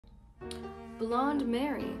Blonde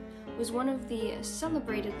Mary was one of the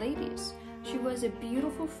celebrated ladies. She was a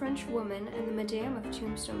beautiful French woman and the madame of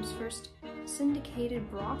Tombstone's first syndicated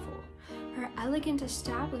brothel. Her elegant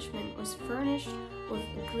establishment was furnished with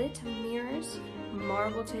gilt mirrors,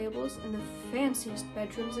 marble tables, and the fanciest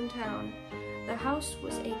bedrooms in town. The house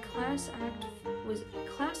was a class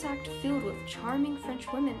act filled with charming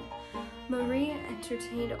French women. Marie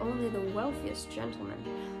entertained only the wealthiest gentlemen.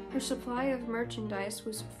 Her supply of merchandise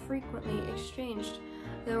was frequently exchanged.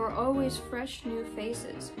 There were always fresh new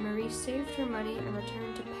faces. Marie saved her money and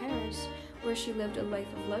returned to Paris, where she lived a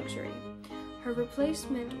life of luxury. Her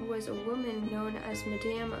replacement was a woman known as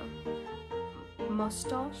Madame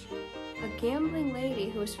Moustache, a gambling lady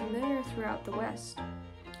who was familiar throughout the West.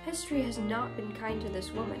 History has not been kind to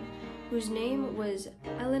this woman, whose name was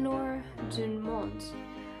Eleanor Dumont.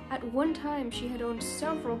 At one time, she had owned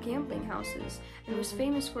several gambling houses and was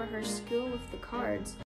famous for her skill with the cards.